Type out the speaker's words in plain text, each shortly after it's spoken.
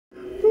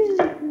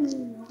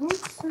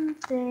some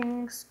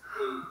things.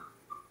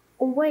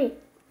 Oh, wait,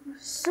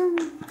 some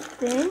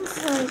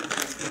things like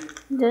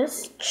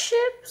this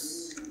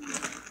chips.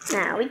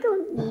 Nah, we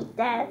don't need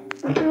that.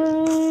 I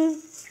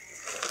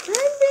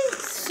think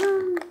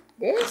some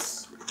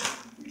this.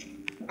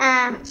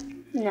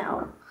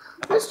 No.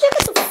 Let's check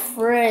out the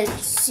fridge,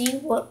 see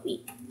what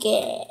we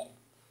get.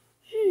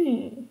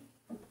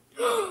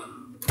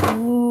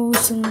 Ooh,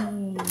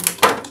 some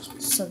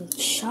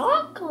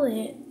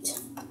chocolate.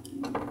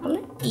 I'm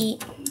gonna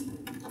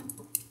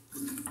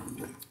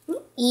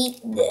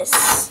eat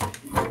this,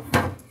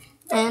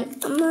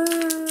 and I'm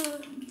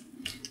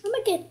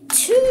gonna get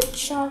 2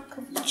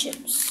 chocolate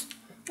chips.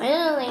 I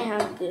only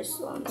have this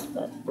ones,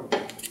 but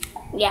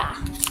yeah.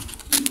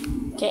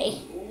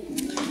 Okay,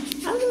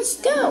 now let's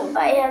go.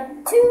 I have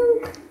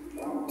two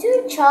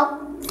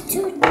chocolates.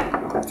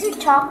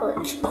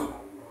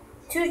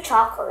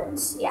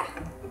 Yeah.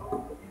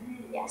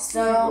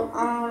 So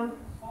I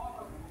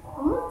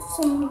want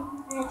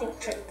some magic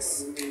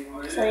tricks.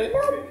 So you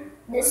know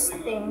this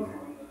thing.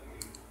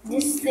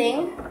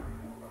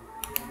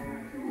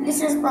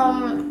 This is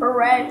from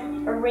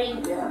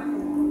Arabia.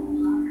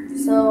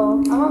 So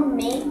I'm gonna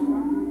make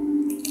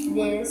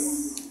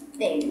this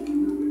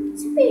thing.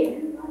 It's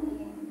weird.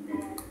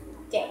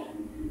 Okay.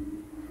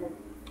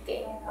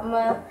 I'm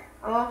gonna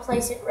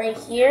place it right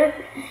here,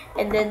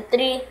 and then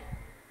 3,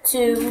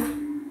 2,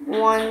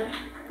 1.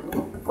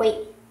 Wait,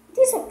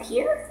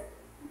 disappear?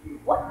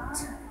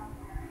 What?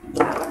 I'm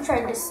gonna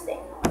try this thing.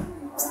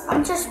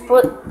 I'm just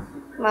put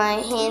my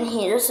hand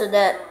here so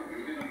that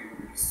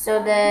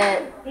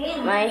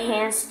my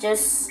hands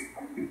just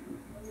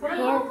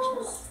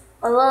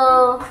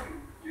hello.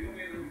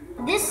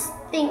 This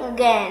thing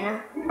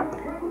again.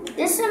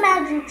 This is a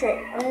magic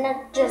trick. I'm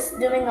not just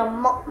doing a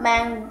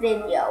mukbang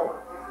video.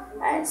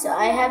 Alright, so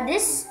I have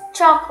this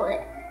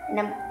chocolate and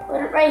I'm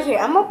put it right here.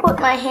 I'm gonna put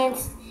my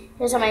hands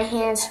here so my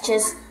hands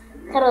just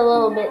got a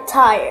little bit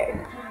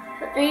tired.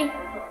 So 3,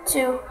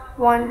 2,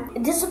 1.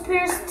 It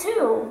disappears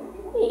too.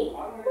 Wait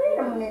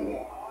a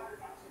minute.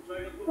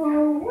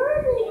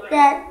 Where did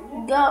that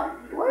go?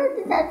 Where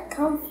did that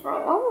come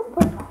from? I'm gonna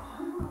put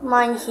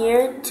mine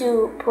here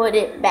to put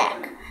it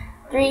back.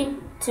 3,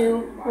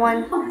 2,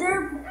 1. Oh,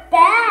 they're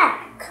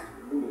back!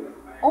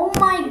 Oh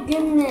my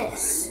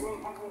goodness!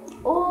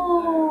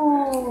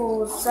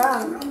 Oh,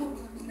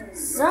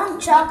 some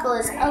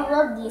chocolates. I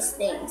love these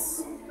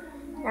things.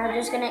 Now I'm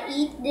just gonna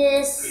eat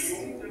this.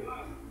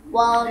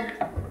 Well,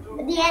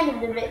 at the end of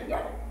the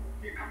video.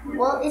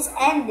 Well, it's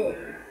ended.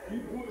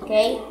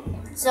 Okay,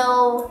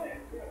 so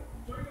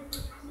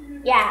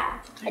yeah,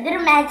 I did a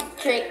magic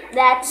trick.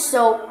 That's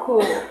so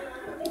cool.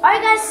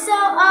 Alright guys, so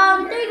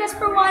thank you guys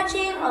for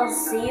watching. I'll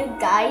see you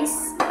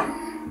guys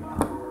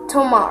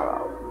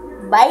tomorrow.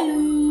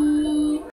 Bye.